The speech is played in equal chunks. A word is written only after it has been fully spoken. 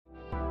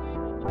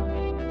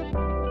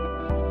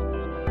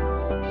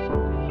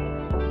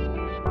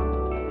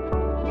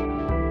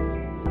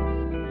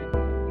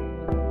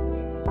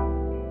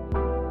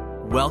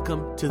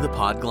Welcome to the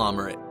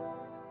Podglomerate.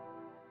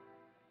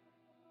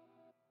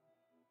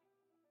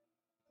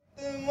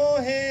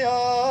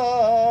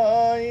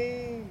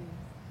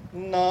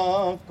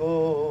 ना को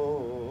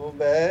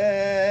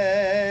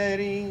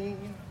बैरी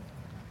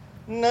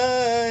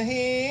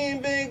नहीं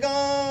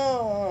बिगाना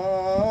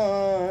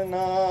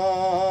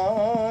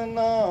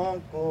ना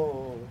को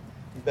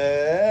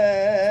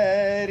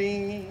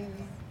बैरी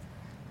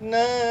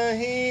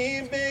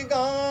नहीं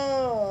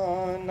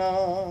बिगाना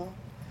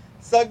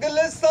सगल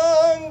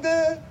संग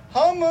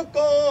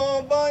हमको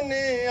बन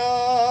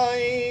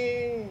आई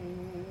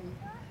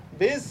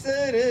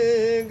बिसर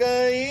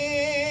गई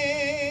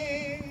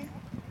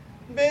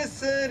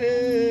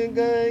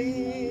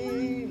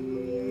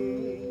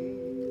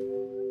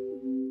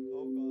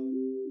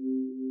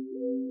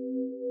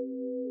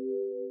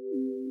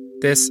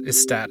This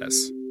is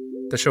Status,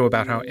 the show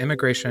about how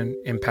immigration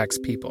impacts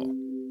people.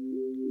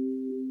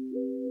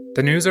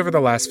 The news over the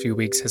last few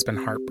weeks has been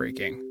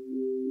heartbreaking.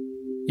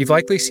 You've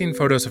likely seen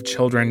photos of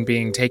children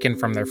being taken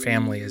from their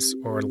families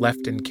or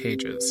left in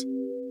cages.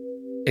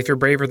 If you're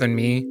braver than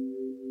me,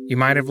 you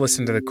might have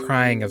listened to the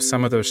crying of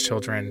some of those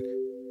children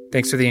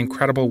thanks to the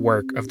incredible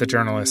work of the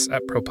journalists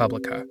at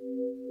ProPublica.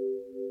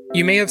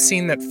 You may have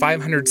seen that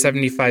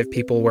 575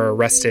 people were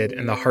arrested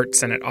in the Hart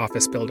Senate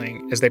office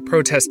building as they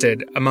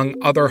protested, among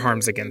other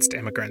harms against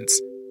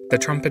immigrants, the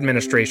Trump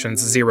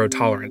administration's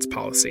zero-tolerance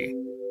policy.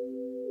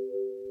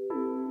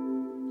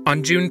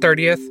 On June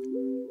 30th,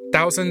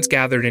 thousands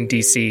gathered in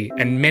D.C.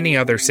 and many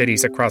other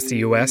cities across the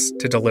U.S.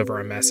 to deliver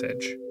a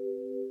message.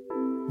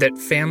 That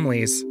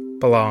families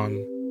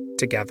belong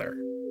together.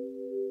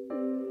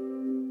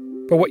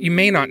 But what you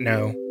may not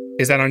know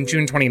is that on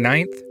June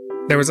 29th,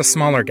 there was a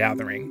smaller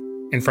gathering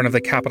in front of the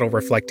Capitol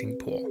reflecting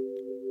pool.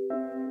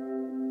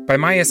 By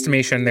my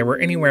estimation, there were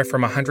anywhere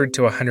from 100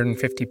 to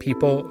 150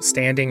 people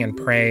standing and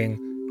praying,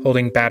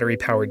 holding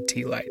battery-powered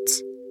tea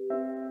lights.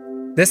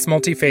 This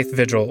multi-faith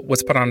vigil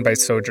was put on by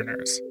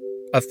Sojourners,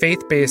 a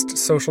faith-based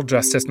social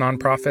justice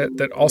nonprofit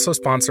that also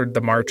sponsored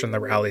the march and the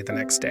rally the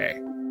next day.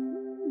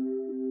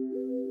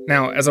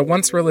 Now, as a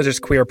once religious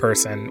queer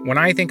person, when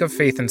I think of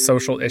faith and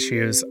social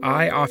issues,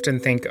 I often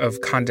think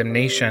of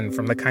condemnation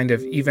from the kind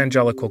of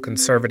evangelical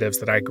conservatives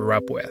that I grew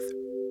up with.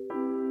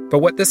 But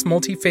what this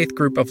multi-faith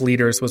group of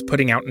leaders was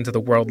putting out into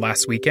the world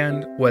last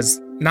weekend was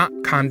not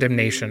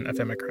condemnation of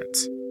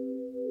immigrants.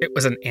 It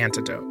was an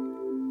antidote.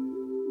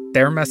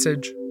 Their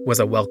message was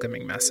a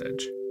welcoming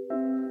message.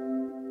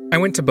 I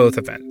went to both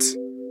events.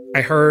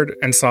 I heard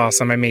and saw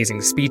some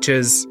amazing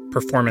speeches,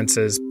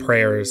 performances,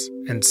 prayers,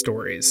 and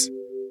stories.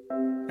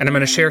 And I'm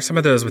going to share some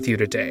of those with you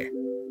today.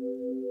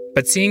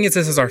 But seeing as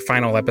this is our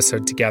final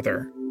episode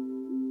together,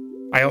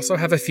 I also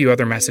have a few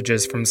other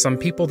messages from some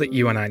people that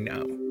you and I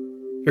know.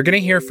 You're going to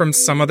hear from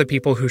some of the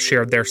people who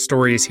shared their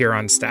stories here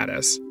on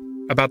Status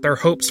about their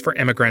hopes for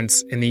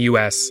immigrants in the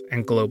U.S.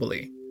 and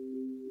globally.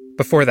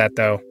 Before that,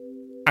 though,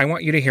 I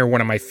want you to hear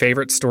one of my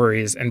favorite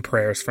stories and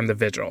prayers from the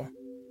vigil.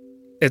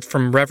 It's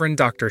from Reverend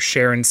Dr.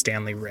 Sharon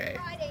Stanley Ray.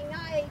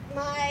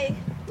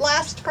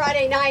 Last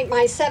Friday night,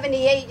 my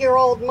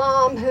 78-year-old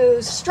mom,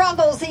 who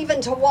struggles even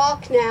to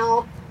walk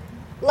now,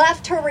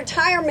 left her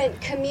retirement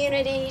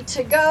community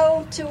to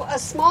go to a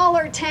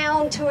smaller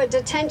town to a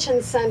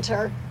detention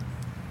center.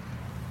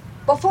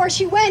 Before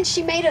she went,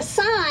 she made a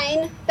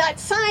sign. That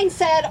sign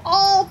said,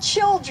 "All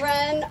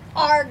children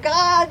are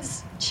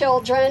God's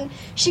children."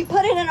 She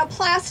put it in a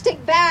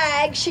plastic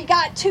bag. She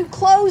got 2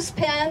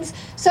 clothespins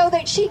so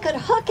that she could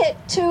hook it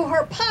to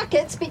her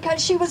pockets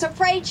because she was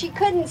afraid she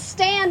couldn't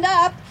stand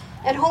up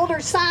and hold her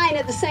sign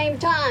at the same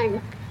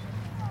time.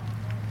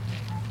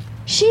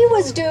 She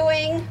was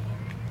doing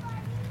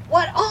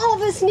what all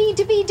of us need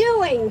to be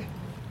doing,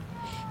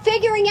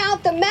 figuring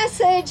out the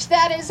message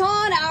that is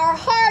on our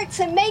hearts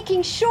and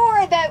making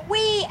sure that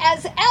we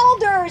as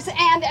elders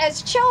and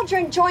as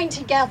children join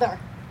together.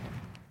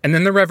 And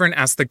then the Reverend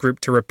asked the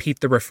group to repeat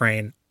the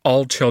refrain,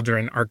 "All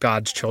children are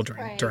God's children,"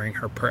 Right. during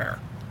her prayer.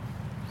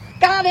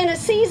 God, in a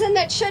season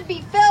that should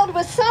be filled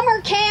with summer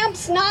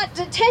camps, not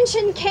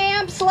detention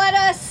camps, let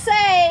us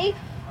say,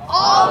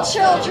 all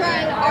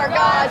children are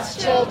God's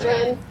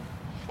children.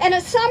 In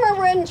a summer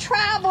when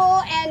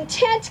travel and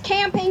tent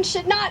camping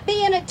should not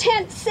be in a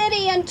tent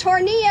city in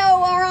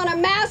Tornillo or on a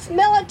mass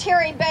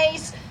military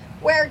base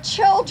where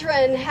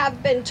children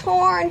have been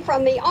torn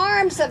from the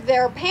arms of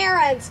their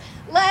parents,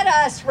 let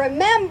us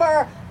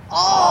remember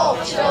all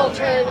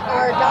children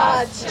are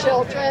God's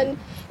children.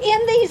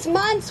 In these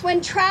months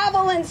when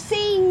travel and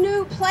seeing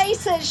new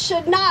places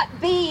should not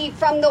be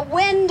from the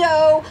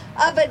window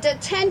of a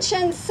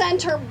detention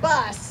center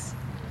bus,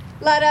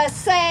 let us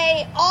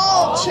say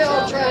all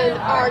children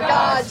are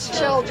God's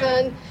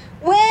children.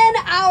 When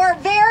our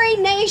very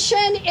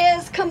nation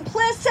is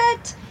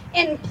complicit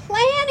in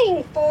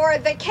planning for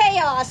the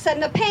chaos and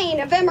the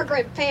pain of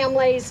immigrant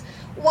families,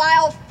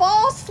 while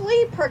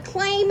falsely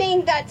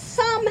proclaiming that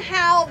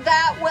somehow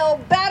that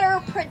will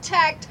better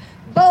protect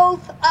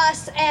both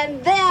us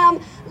and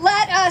them,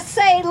 let us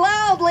say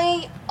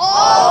loudly,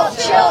 all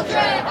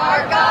children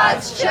are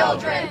God's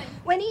children.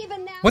 When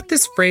even now What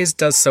this phrase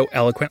does so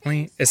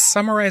eloquently is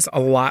summarize a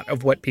lot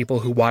of what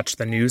people who watch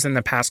the news in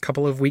the past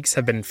couple of weeks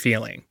have been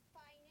feeling.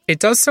 It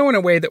does so in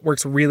a way that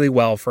works really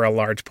well for a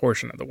large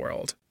portion of the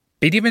world.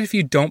 But even if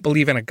you don't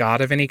believe in a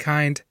god of any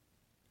kind,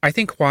 I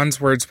think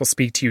Juan's words will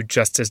speak to you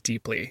just as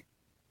deeply.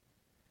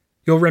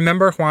 You'll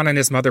remember Juan and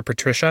his mother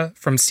Patricia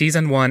from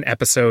Season 1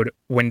 episode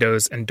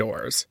Windows and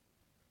Doors.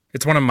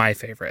 It's one of my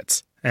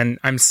favorites, and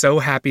I'm so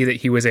happy that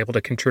he was able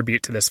to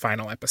contribute to this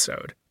final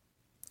episode.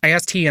 I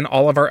asked he and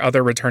all of our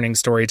other returning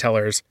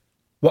storytellers,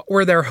 what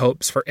were their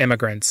hopes for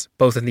immigrants,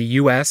 both in the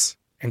U.S.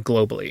 and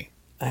globally?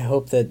 I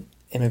hope that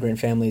immigrant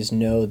families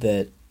know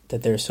that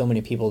there are so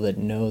many people that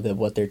know that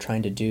what they're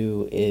trying to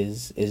do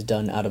is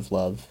done out of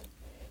love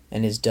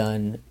and is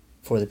done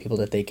for the people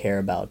that they care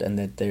about, and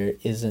that there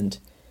isn't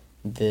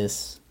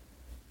this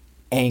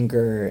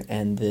anger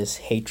and this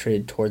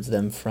hatred towards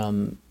them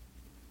from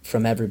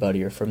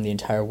everybody or from the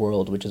entire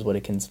world, which is what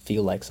it can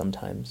feel like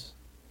sometimes.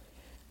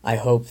 I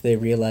hope they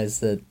realize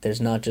that there's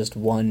not just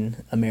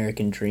one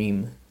American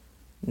dream,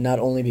 not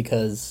only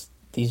because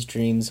these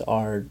dreams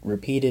are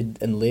repeated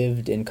and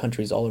lived in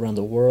countries all around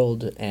the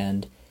world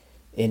and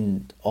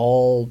in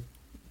all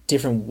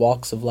different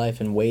walks of life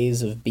and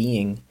ways of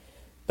being,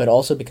 but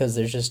also because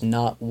there's just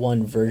not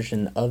one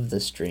version of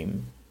this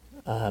dream.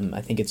 I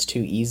think it's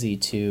too easy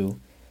to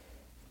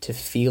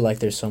feel like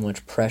there's so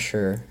much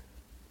pressure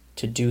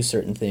to do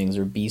certain things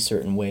or be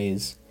certain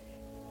ways.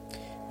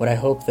 What I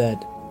hope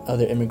that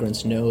other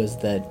immigrants know is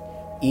that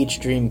each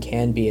dream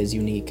can be as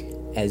unique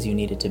as you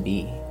need it to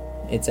be.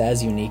 It's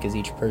as unique as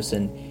each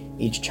person,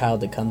 each child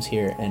that comes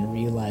here and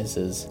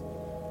realizes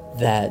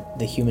that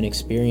the human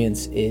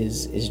experience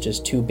is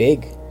just too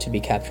big to be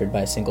captured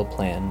by a single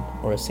plan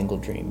or a single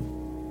dream.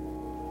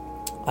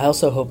 I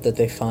also hope that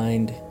they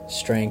find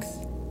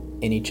strength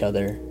in each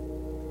other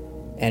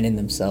and in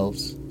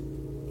themselves,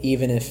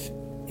 even if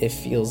it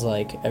feels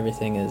like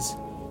everything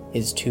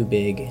is too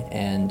big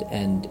and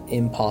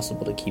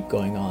impossible to keep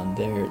going on.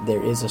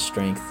 There is a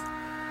strength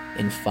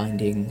in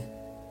finding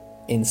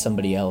in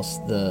somebody else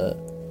the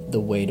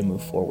way to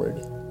move forward.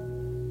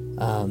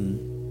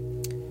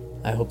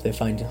 I hope they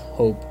find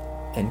hope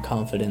and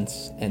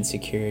confidence and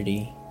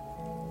security,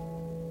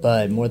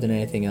 but more than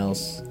anything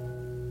else,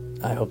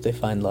 I hope they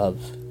find love.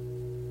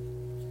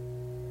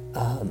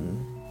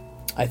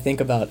 I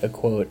think about a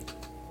quote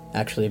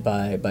actually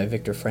by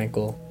Viktor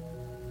Frankl,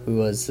 who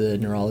was the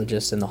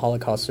neurologist and the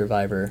Holocaust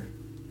survivor,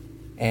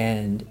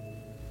 and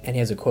he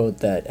has a quote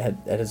that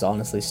has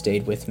honestly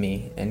stayed with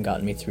me and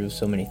gotten me through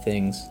so many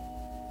things.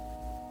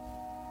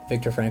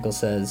 Viktor Frankl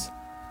says,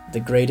 "The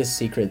greatest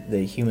secret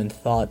that human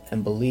thought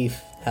and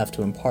belief have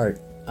to impart,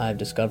 I've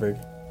discovered,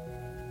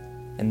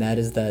 and that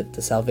is that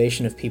the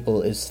salvation of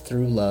people is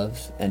through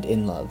love and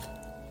in love."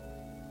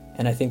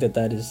 And I think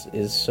that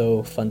is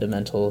so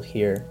fundamental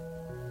here.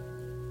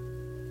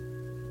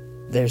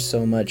 There's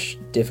so much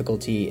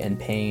difficulty and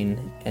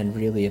pain, and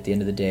really at the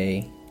end of the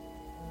day,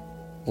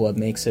 what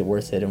makes it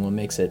worth it and what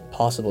makes it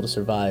possible to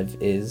survive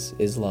is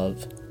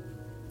love.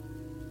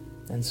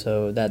 And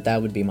so that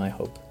would be my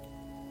hope.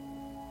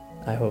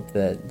 I hope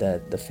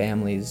that the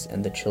families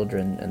and the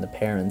children and the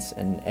parents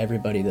and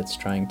everybody that's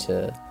trying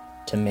to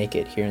make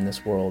it here in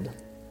this world,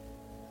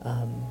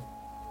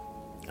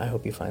 I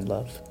hope you find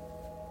love.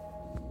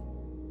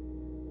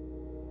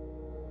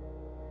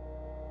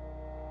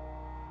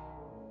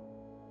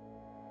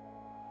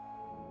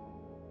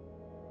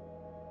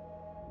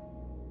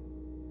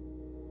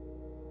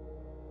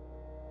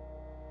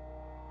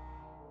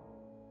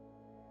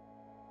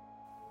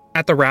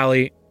 At the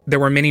rally, there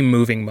were many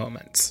moving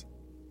moments.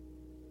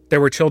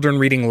 There were children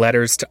reading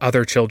letters to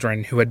other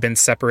children who had been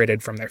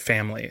separated from their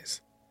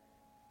families.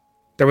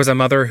 There was a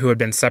mother who had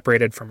been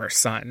separated from her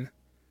son.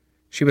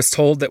 She was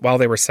told that while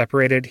they were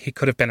separated, he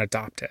could have been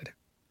adopted.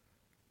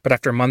 But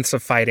after months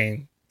of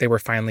fighting, they were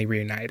finally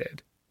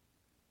reunited.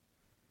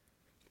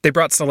 They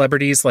brought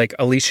celebrities like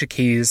Alicia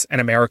Keys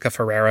and America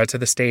Ferrera to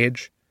the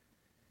stage.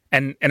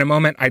 And in a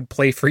moment, I'd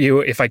play for you,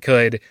 if I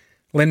could,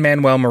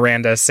 Lin-Manuel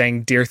Miranda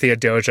sang Dear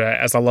Theodosia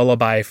as a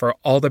lullaby for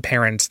all the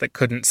parents that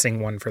couldn't sing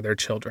one for their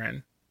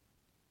children.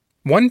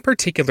 One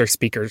particular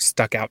speaker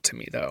stuck out to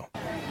me, though.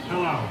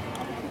 Hello.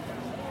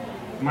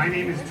 My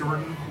name is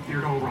Jordan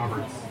Theodore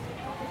Roberts.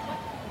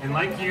 And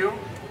like you,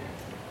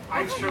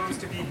 I chose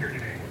to be here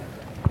today.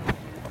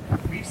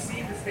 We've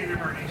seen the state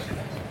of our nation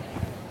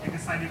and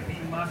decided we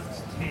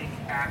must take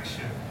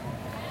action.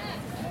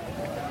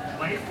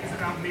 Life is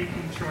about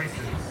making choices.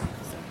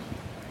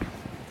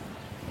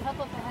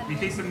 We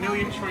face a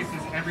million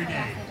choices every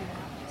day.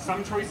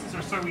 Some choices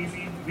are so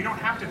easy, we don't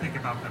have to think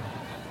about them.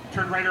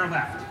 Turn right or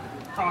left,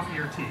 coffee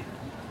or tea.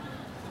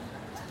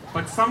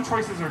 But some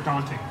choices are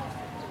daunting.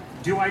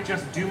 Do I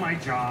just do my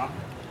job,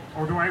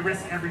 or do I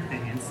risk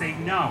everything and say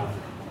no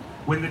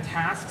when the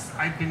tasks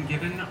I've been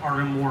given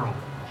are immoral?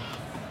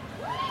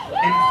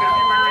 In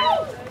February,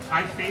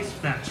 I faced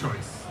that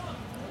choice.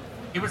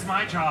 It was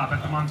my job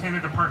at the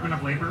Montana Department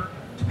of Labor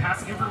to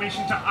pass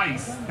information to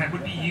ICE that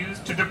would be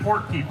used to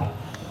deport people.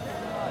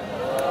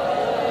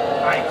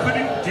 I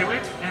couldn't do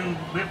it and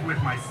live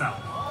with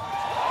myself.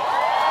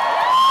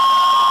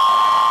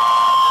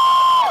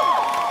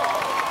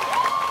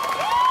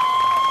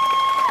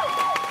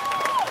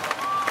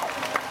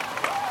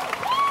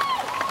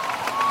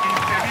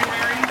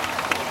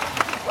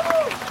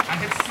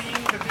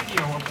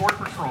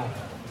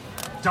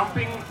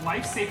 dumping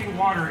life-saving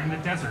water in the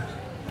desert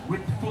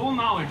with full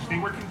knowledge they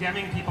were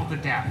condemning people to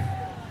death.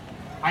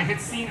 I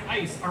had seen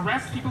ICE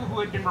arrest people who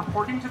had been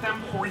reporting to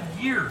them for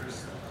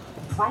years,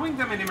 throwing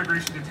them in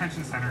immigration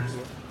detention centers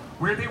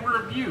where they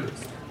were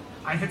abused.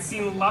 I had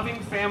seen loving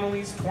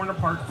families torn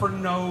apart for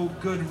no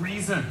good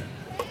reason.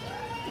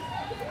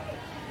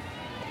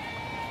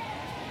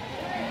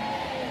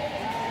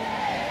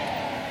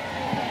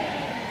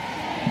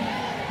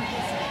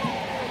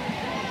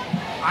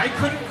 I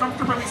couldn't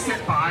comfortably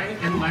sit by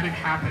and let it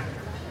happen.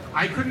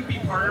 I couldn't be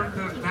part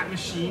of that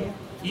machine,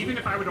 even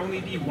if I would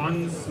only be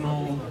one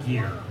small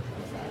gear.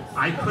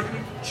 I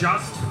couldn't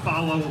just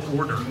follow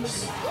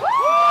orders.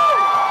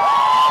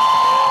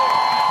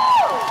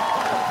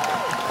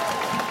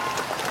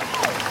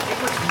 It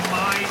was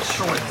my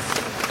choice.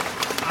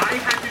 I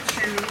had to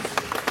choose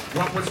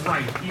what was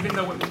right, even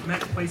though it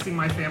meant placing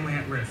my family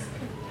at risk.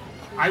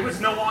 I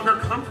was no longer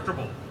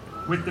comfortable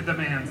with the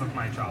demands of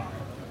my job.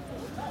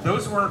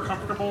 Those who are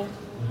comfortable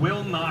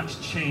will not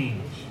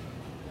change.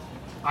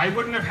 I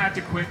wouldn't have had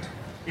to quit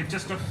if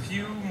just a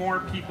few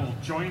more people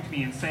joined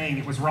me in saying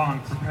it was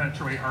wrong to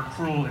perpetuate our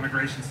cruel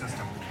immigration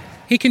system.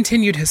 He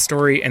continued his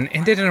story and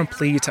ended in a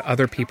plea to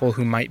other people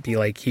who might be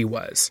like he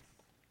was.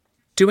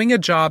 Doing a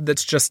job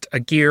that's just a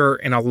gear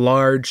in a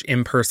large,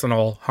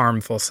 impersonal,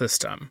 harmful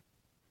system.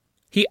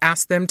 He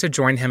asked them to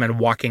join him in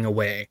walking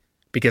away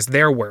because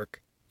their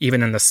work,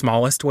 even in the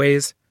smallest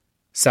ways,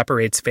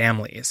 separates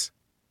families.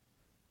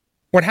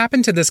 What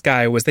happened to this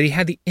guy was that he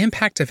had the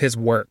impact of his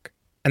work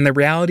and the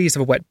realities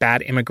of what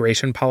bad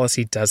immigration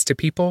policy does to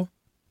people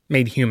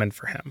made human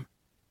for him.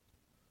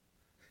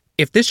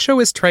 If this show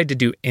has tried to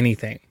do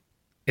anything,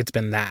 it's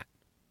been that.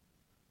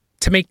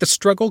 To make the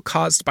struggle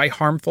caused by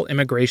harmful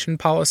immigration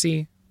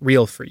policy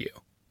real for you.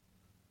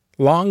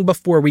 Long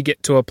before we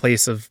get to a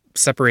place of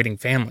separating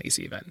families,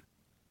 even.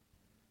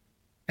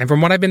 And from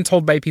what I've been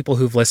told by people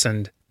who've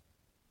listened,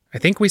 I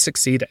think we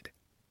succeeded.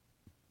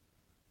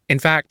 In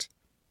fact,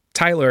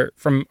 Tyler,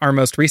 from our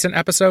most recent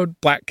episode,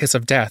 Black Kiss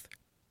of Death,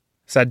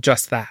 said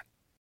just that.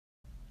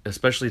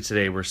 Especially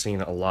today, we're seeing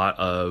a lot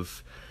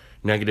of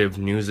negative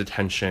news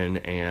attention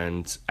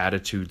and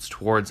attitudes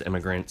towards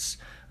immigrants,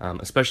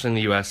 especially in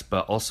the U.S.,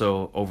 but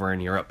also over in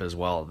Europe as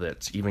well,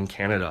 that even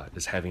Canada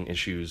is having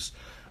issues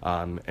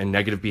and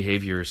negative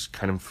behaviors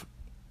kind of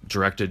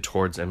directed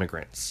towards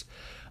immigrants.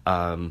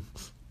 And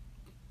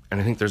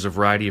I think there's a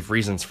variety of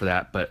reasons for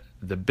that, but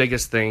the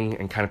biggest thing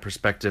and kind of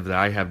perspective that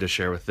I have to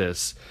share with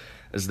this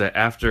is that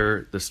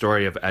after the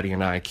story of Eddie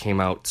and I came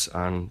out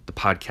on the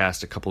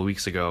podcast a couple of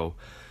weeks ago,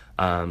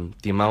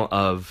 the amount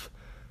of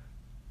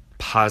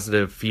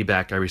positive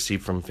feedback I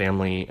received from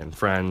family and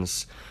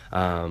friends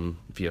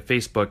via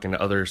Facebook and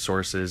other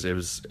sources, it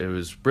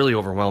was really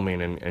overwhelming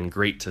and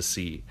great to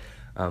see.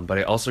 But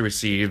I also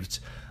received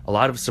a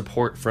lot of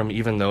support from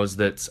even those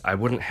that I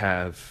wouldn't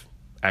have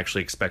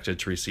actually expected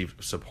to receive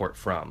support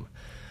from.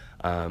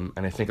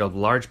 And I think a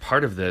large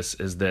part of this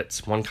is that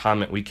one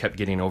comment we kept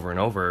getting over and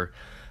over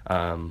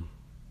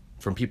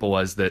from people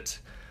was that,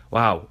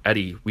 wow,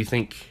 Eddie, I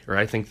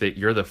think that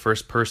you're the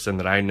first person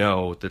that I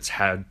know that's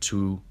had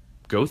to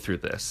go through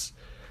this.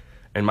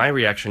 And my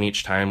reaction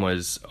each time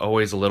was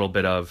always a little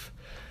bit of,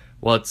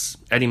 well,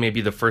 Eddie may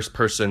be the first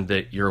person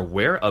that you're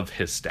aware of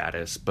his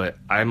status, but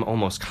I'm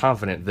almost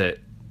confident that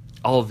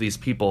all of these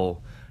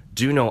people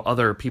do know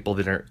other people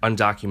that are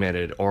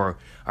undocumented or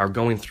are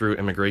going through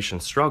immigration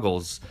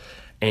struggles,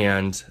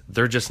 and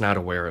they're just not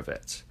aware of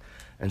it.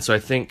 And so I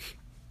think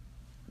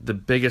the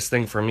biggest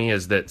thing for me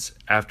is that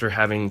after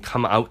having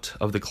come out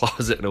of the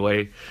closet in a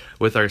way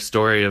with our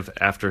story of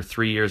after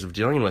 3 years of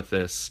dealing with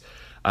this,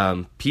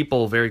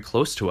 people very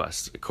close to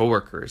us,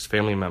 coworkers,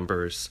 family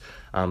members,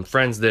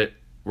 friends that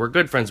we're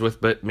good friends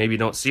with but maybe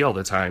don't see all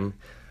the time,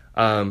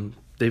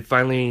 they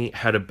finally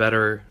had a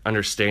better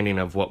understanding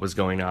of what was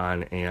going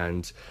on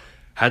and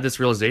had this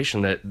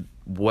realization that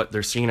what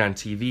they're seeing on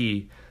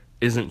TV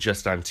isn't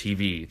just on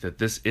TV, that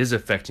this is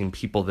affecting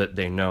people that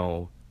they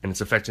know, and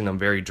it's affecting them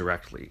very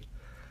directly.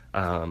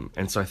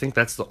 And so I think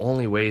that's the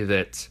only way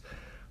that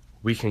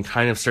we can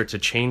kind of start to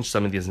change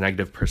some of these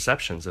negative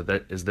perceptions,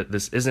 that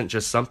this isn't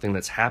just something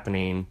that's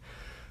happening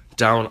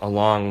down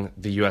along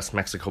the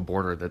U.S.-Mexico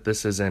border, that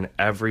this is in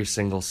every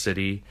single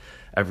city,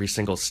 every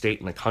single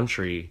state in the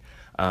country,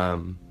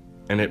 and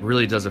it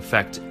really does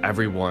affect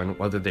everyone,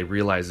 whether they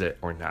realize it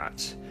or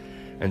not.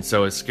 And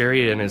so as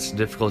scary and as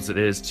difficult as it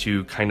is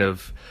to kind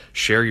of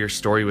share your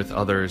story with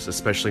others,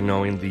 especially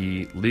knowing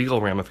the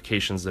legal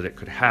ramifications that it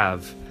could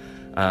have,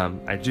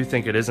 I do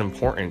think it is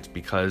important,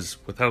 because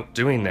without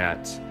doing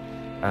that,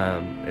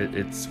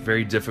 it's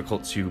very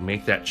difficult to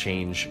make that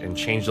change and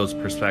change those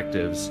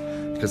perspectives,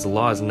 because the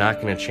law is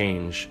not going to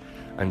change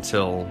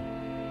until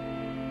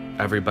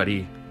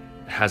everybody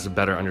has a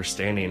better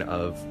understanding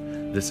of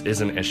this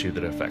is an issue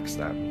that affects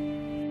them.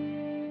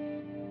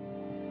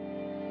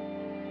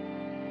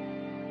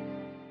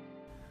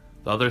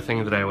 The other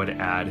thing that I would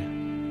add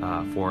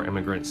for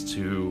immigrants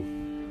to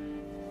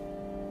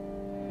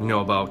know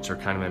about, or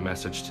kind of a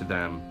message to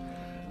them,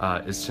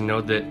 is to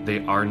know that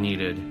they are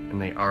needed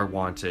and they are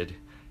wanted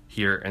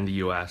here in the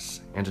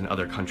US and in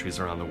other countries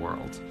around the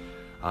world.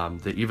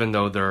 That even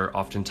though there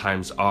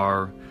oftentimes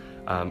are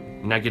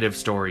negative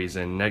stories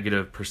and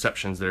negative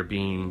perceptions that are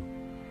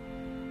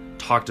being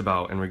talked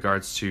about in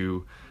regards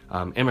to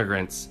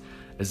immigrants,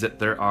 is that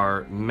there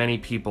are many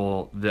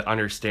people that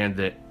understand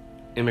that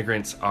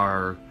immigrants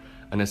are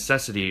a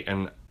necessity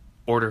in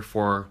order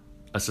for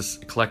a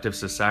collective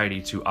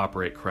society to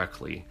operate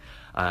correctly.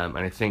 And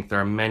I think there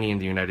are many in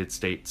the United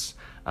States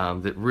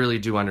that really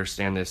do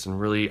understand this and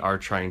really are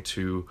trying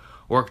to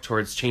work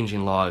towards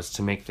changing laws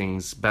to make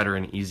things better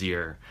and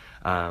easier.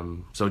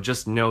 So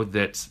just know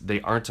that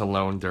they aren't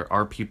alone. There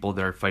are people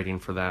that are fighting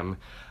for them.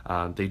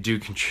 They do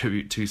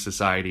contribute to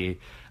society.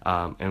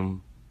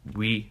 And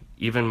we,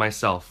 even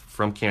myself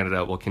from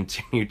Canada, will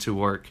continue to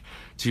work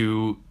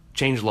to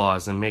change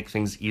laws and make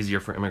things easier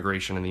for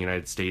immigration in the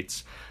United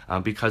States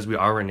because we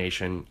are a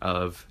nation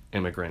of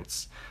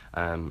immigrants.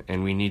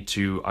 And we need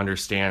to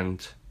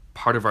understand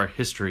part of our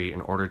history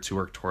in order to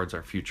work towards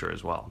our future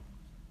as well.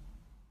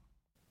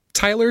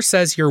 Tyler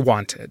says you're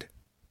wanted,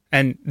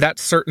 and that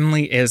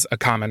certainly is a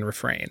common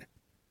refrain.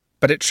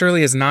 But it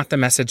surely is not the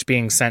message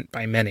being sent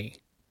by many.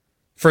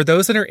 For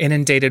those that are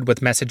inundated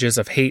with messages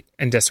of hate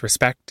and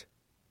disrespect,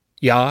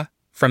 Ya,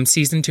 from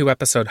Season 2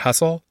 episode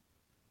Hustle,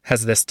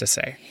 has this to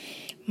say.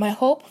 My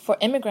hope for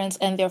immigrants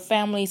and their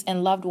families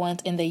and loved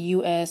ones in the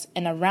U.S.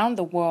 and around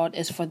the world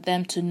is for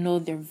them to know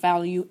their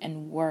value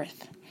and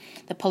worth.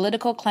 The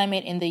political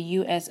climate in the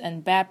U.S.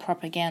 and bad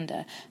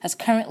propaganda has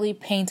currently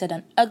painted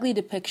an ugly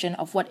depiction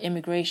of what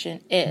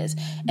immigration is,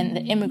 and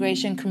the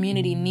immigration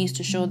community needs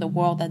to show the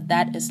world that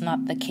that is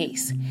not the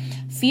case.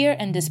 Fear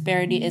and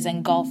disparity is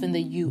engulfing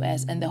the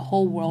U.S., and the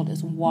whole world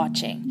is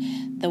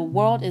watching. The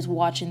world is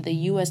watching the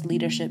U.S.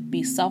 leadership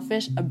be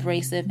selfish,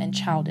 abrasive, and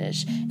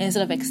childish,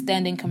 instead of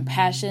extending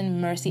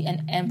compassion, mercy,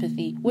 and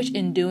empathy, which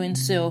in doing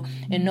so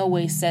in no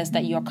way says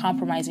that you're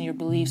compromising your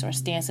beliefs or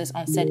stances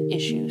on said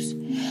issues.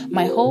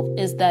 My hope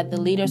is that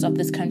the leaders of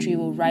this country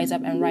will rise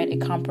up and write a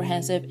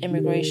comprehensive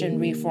immigration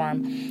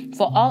reform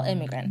for all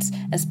immigrants,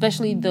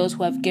 especially those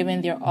who have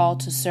given their all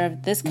to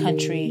serve this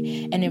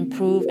country and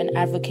improve and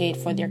advocate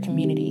for their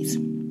communities.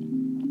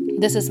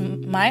 This is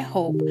my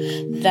hope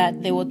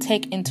that they will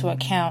take into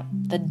account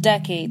the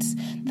decades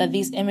that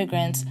these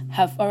immigrants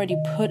have already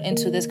put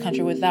into this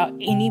country without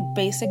any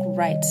basic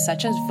rights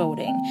such as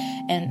voting.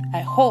 And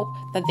I hope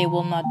that they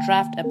will not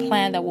draft a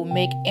plan that will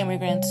make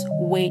immigrants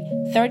wait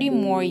 30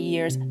 more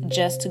years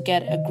just to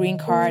get a green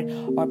card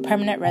or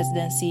permanent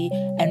residency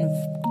and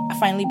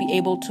finally be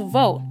able to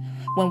vote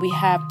when we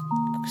have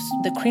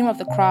the cream of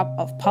the crop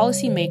of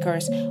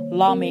policymakers,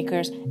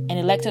 lawmakers, and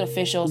elected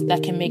officials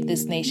that can make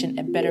this nation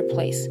a better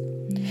place.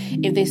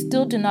 If they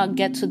still do not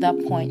get to that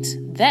point,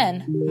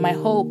 then my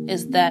hope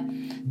is that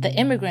the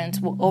immigrants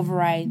will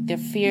override their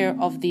fear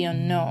of the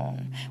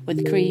unknown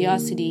with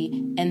curiosity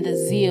and the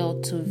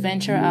zeal to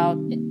venture out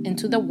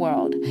into the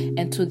world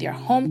and to their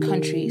home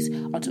countries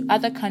or to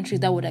other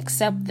countries that would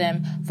accept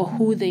them for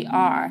who they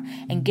are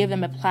and give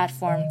them a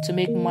platform to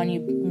make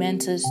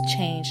monumentous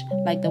change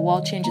like the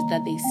world changes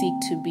that they seek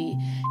to be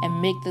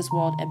and make this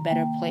world a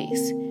better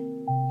place.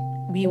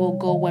 We will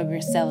go where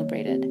we're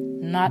celebrated,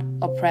 not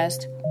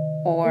oppressed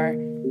or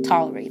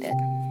tolerated.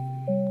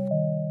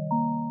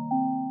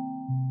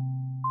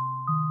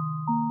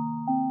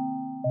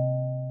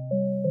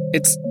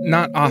 It's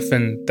not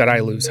often that I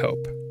lose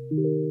hope.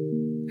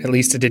 At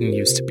least it didn't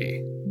used to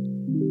be.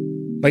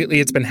 Lately,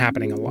 it's been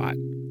happening a lot.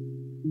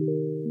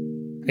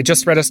 I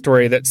just read a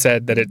story that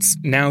said that it's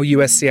now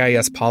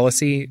USCIS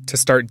policy to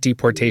start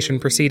deportation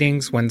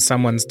proceedings when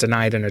someone's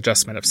denied an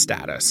adjustment of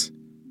status.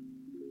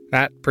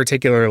 That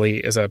particularly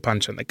is a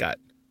punch in the gut.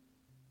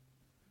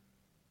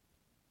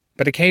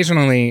 But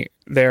occasionally,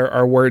 there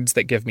are words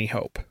that give me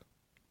hope.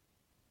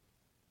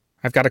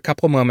 I've got a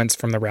couple moments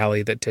from the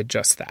rally that did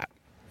just that.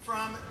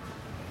 From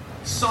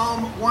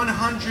Psalm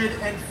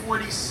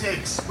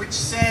 146, which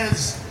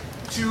says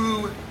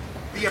to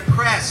the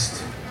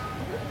oppressed,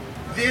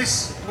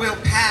 this will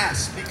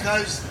pass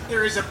because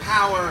there is a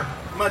power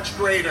much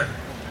greater.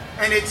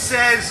 And it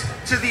says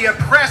to the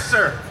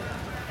oppressor,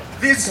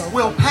 this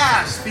will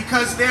pass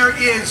because there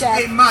is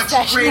a much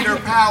greater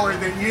power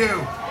than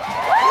you.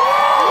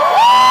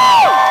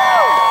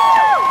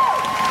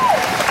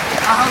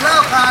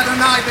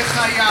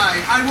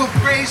 I will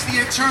praise the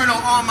Eternal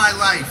all my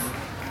life.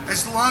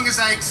 As long as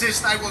I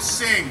exist, I will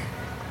sing.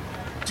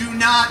 Do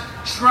not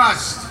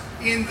trust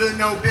in the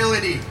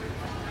nobility,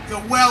 the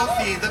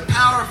wealthy, the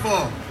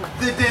powerful,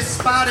 the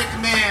despotic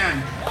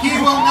man. He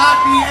will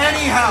not be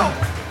any help.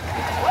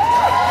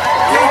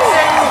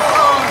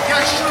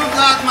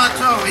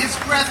 His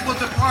breath will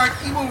depart.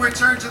 He will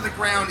return to the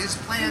ground. His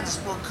plans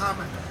will come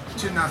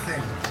to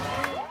nothing.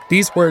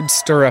 These words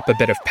stir up a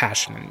bit of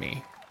passion in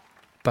me,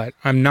 but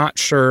I'm not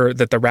sure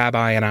that the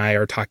rabbi and I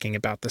are talking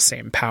about the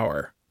same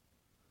power.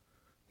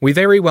 We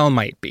very well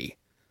might be,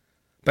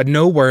 but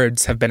no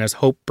words have been as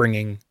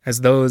hope-bringing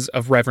as those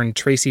of Reverend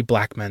Tracy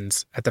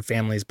Blackman's at the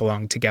Families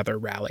Belong Together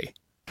rally.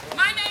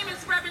 My name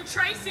is Reverend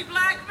Tracy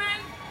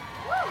Blackman,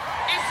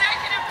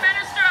 Executive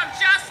Minister of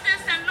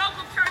Justice and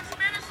Local Church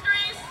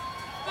Ministries.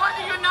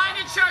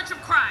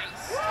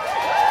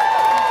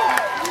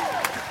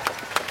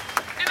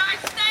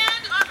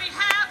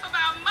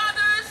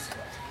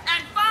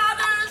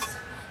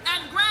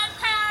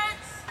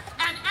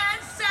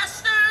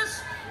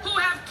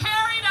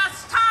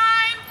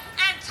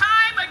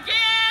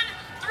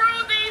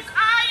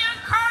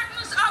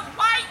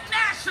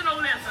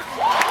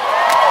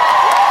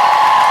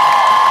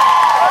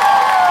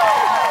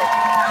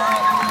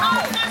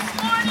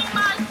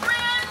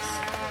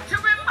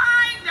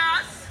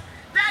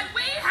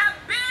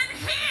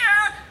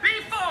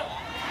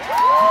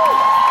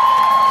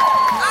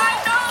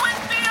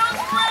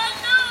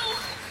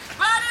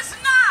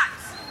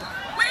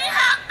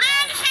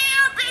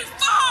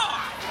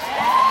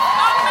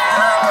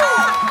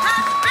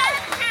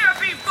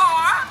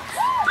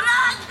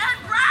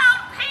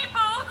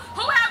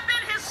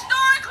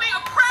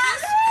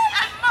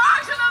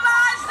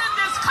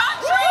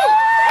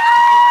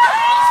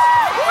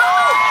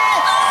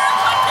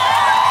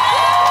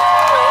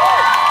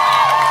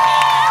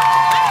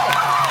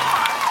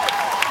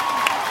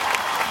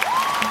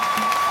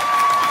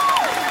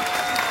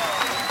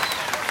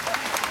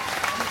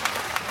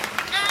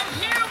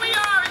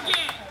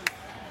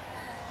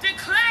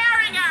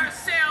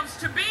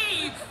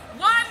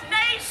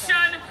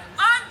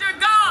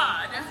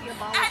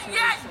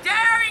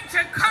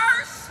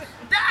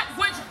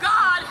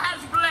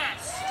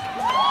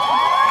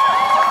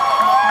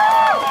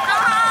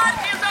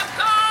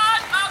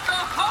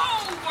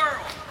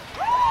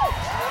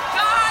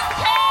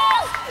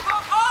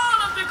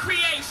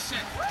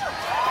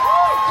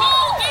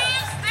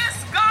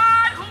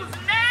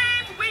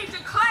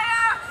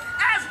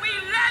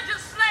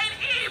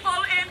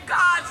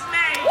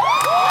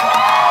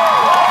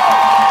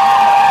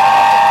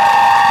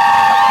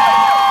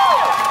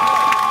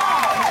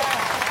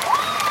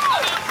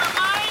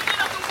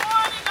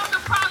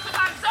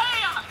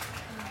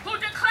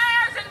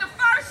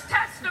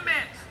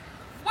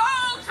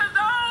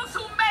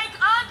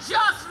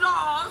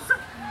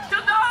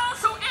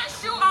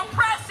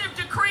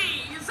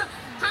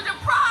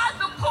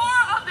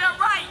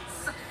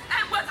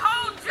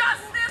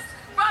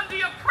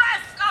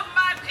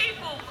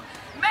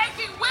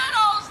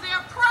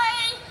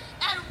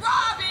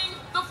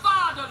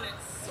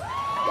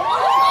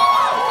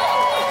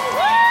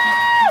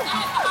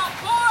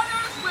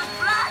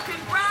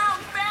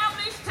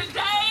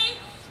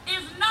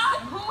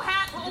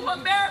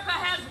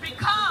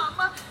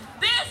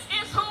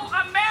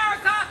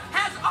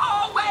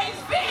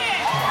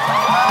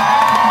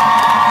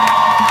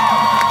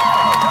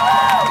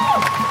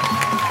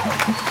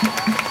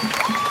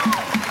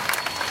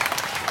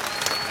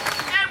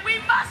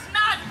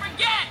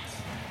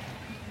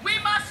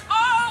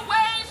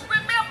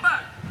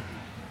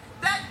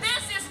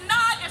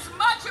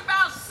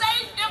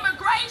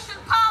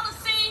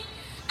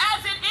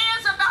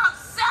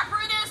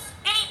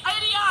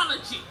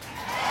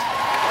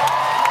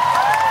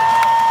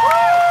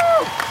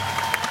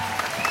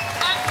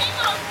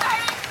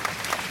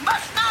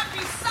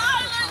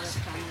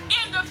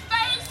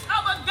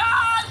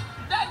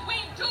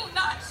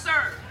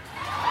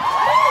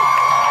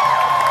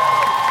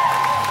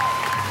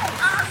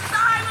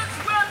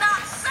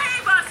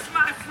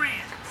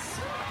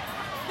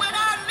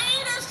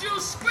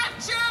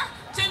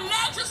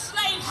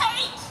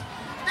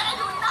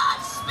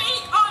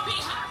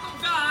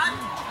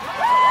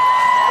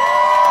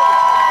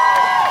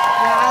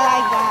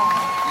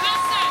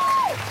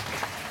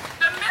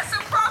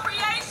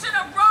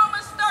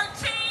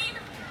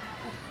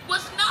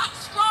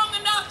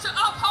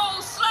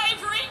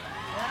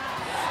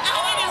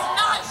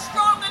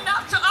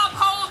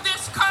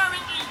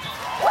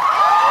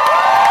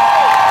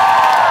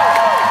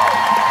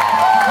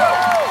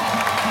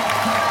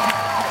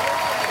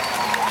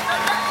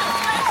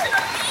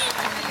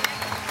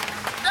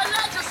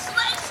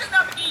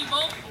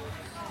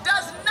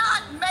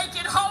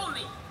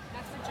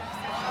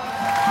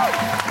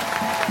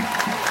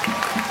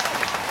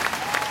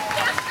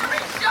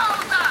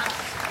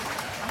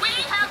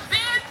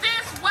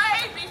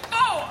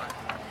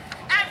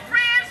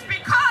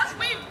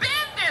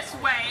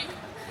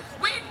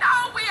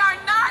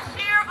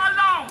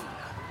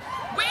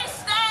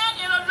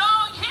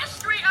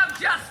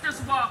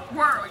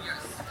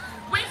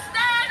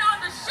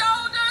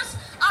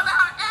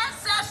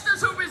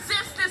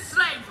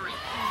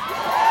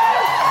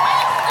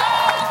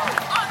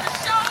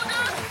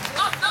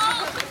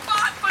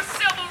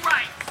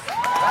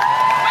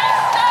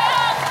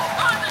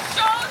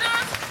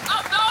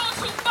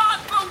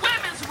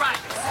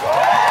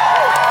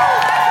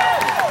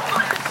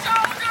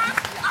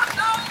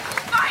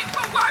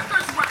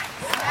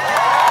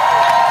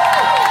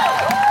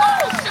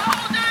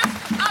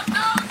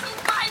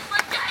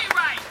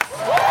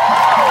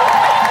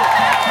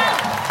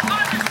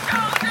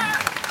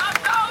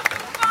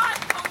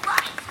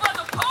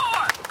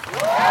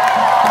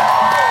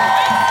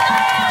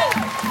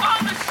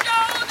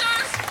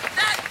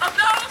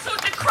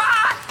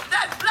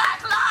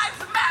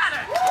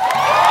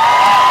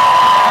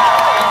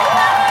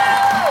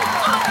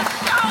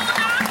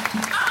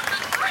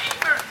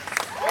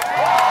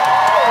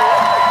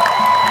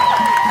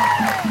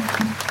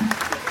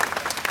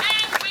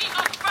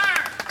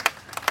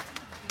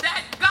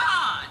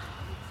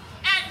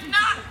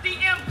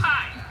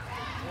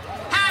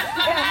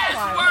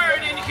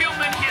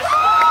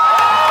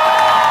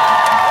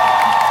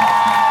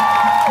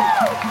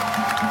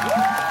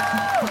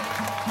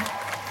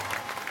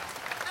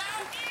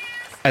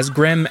 as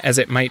grim as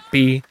it might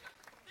be,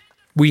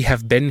 we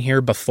have been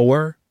here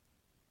before,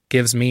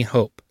 gives me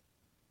hope.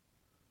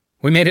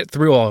 We made it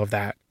through all of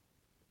that.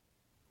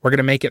 We're going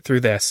to make it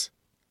through this.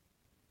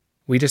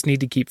 We just need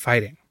to keep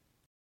fighting.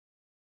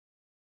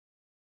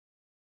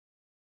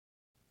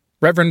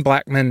 Reverend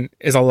Blackman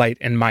is a light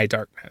in my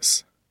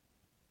darkness.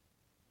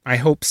 I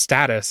hope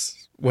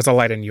Status was a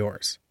light in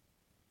yours.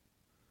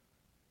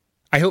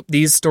 I hope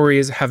these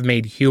stories have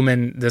made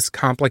human this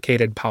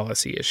complicated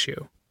policy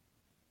issue.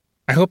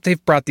 I hope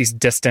they've brought these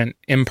distant,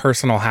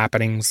 impersonal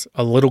happenings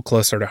a little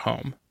closer to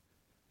home.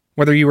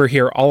 Whether you were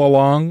here all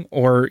along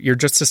or you're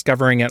just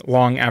discovering it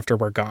long after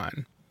we're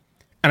gone.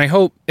 And I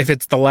hope, if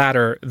it's the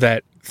latter,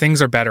 that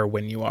things are better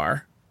when you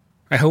are.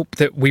 I hope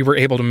that we were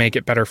able to make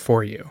it better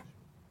for you.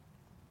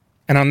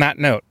 And on that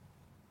note,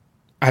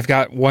 I've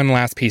got one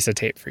last piece of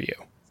tape for you.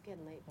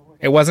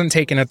 It wasn't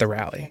taken at the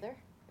rally.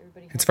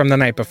 It's from the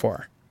night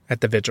before,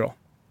 at the vigil.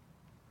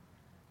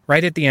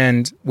 Right at the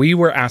end, we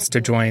were asked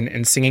to join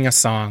in singing a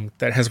song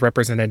that has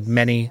represented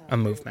many a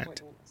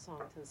movement.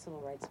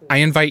 I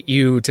invite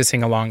you to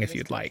sing along if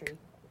you'd like.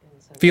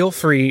 Feel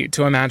free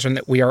to imagine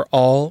that we are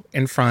all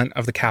in front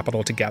of the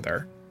Capitol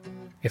together,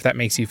 if that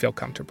makes you feel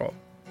comfortable.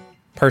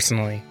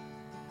 Personally,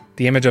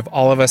 the image of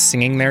all of us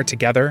singing there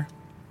together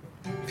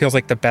feels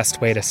like the best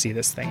way to see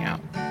this thing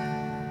out.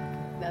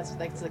 That's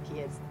the key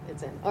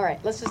it's in. All right,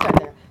 let's just start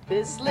there.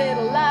 This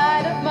little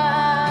light of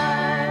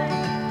mine,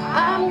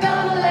 I'm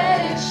gonna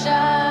let it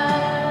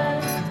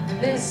shine.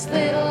 This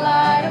little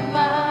light of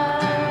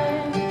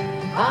mine,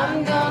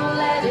 I'm gonna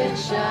let it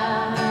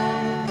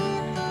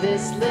shine.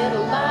 This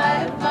little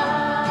light of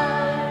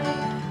mine,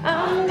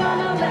 I'm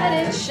gonna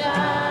let it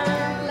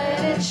shine.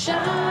 Let it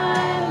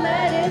shine,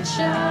 let it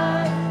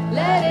shine,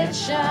 let it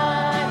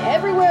shine.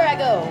 Everywhere I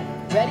go.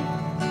 Ready?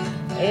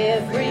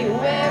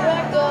 Everywhere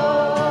I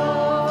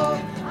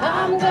go,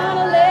 I'm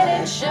gonna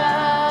let it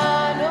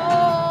shine.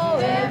 Oh,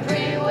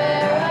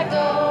 everywhere I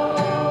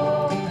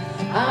go,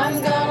 I'm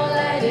gonna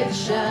let it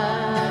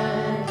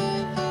shine.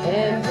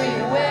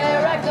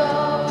 Everywhere I go,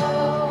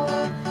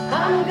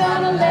 I'm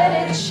gonna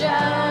let it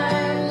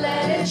shine.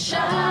 Let it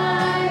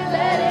shine,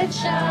 let it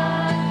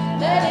shine,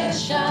 let it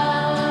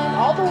shine.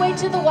 All the way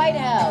to the White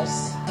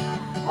House.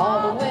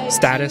 All the way.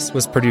 Status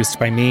was produced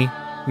by me,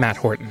 Matt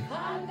Horton.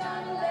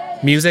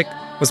 Music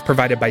was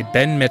provided by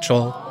Ben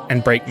Mitchell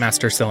and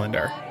Breakmaster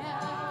Cylinder.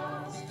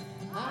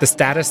 The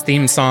Status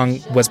theme song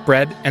was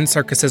Bread and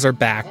Circuses Are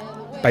Back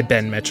by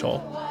Ben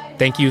Mitchell.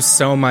 Thank you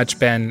so much,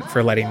 Ben,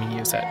 for letting me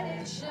use it.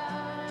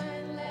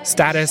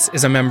 Status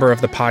is a member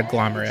of the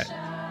Podglomerate.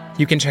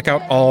 You can check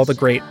out all the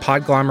great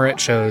Podglomerate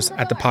shows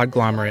at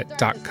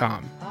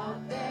thepodglomerate.com.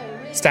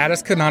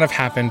 Status could not have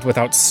happened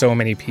without so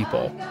many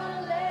people.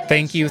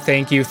 Thank you to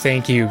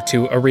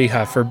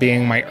Ariha for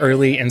being my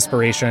early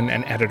inspiration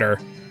and editor,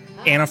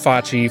 Anna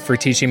Facci for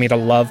teaching me to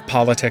love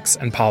politics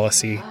and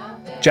policy,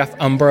 Jeff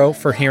Umbro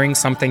for hearing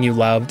something you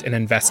loved and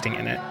investing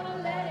in it,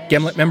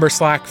 Gimlet member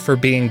Slack for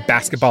being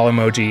basketball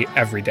emoji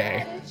every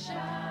day,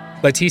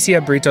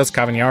 Leticia Britos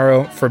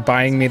Cavagnaro for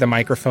buying me the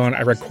microphone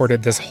I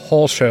recorded this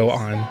whole show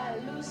on,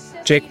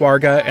 Jake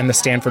Warga and the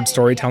Stanford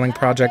Storytelling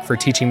Project for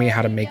teaching me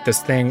how to make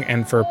this thing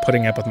and for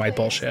putting up with my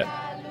bullshit,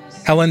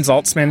 Helen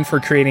Zaltzman for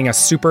creating a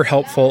super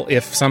helpful,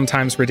 if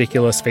sometimes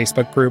ridiculous,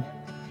 Facebook group,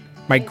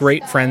 my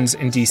great friends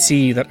in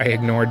DC that I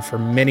ignored for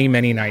many,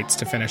 many nights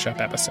to finish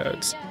up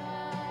episodes,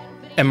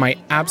 and my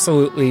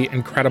absolutely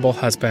incredible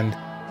husband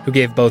who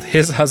gave both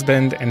his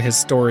husband and his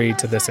story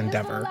to this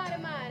endeavor.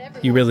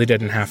 You really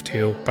didn't have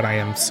to, but I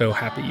am so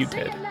happy you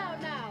did.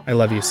 I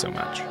love you so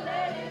much.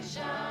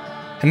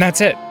 And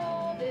that's it.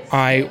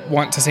 I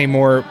want to say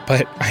more,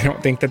 but I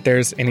don't think that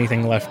there's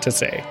anything left to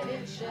say.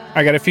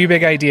 I got a few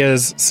big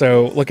ideas,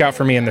 so look out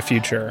for me in the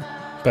future,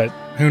 but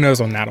who knows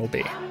when that'll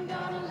be.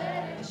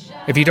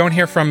 If you don't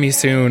hear from me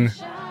soon,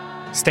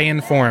 stay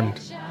informed,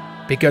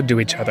 be good to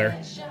each other,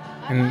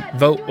 and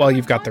vote while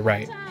you've got the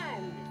right.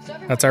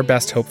 That's our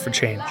best hope for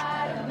change.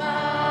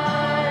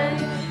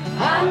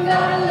 I'm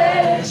gonna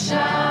let it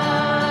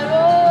shine.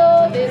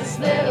 Oh, this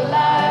little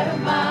light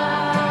of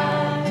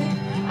mine,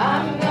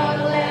 I'm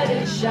gonna let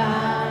it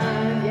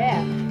shine.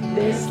 Yeah,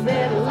 this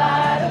little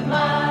light of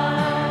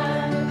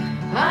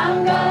mine,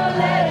 I'm gonna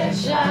let it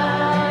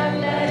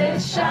shine. Let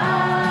it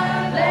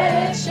shine,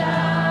 let it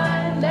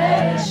shine,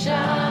 let it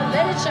shine.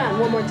 Let it shine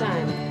one more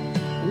time.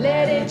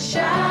 Let it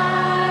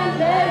shine,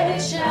 let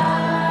it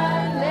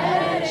shine,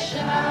 let it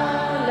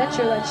shine. Let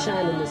your light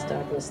shine in this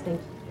darkness. Thank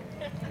you.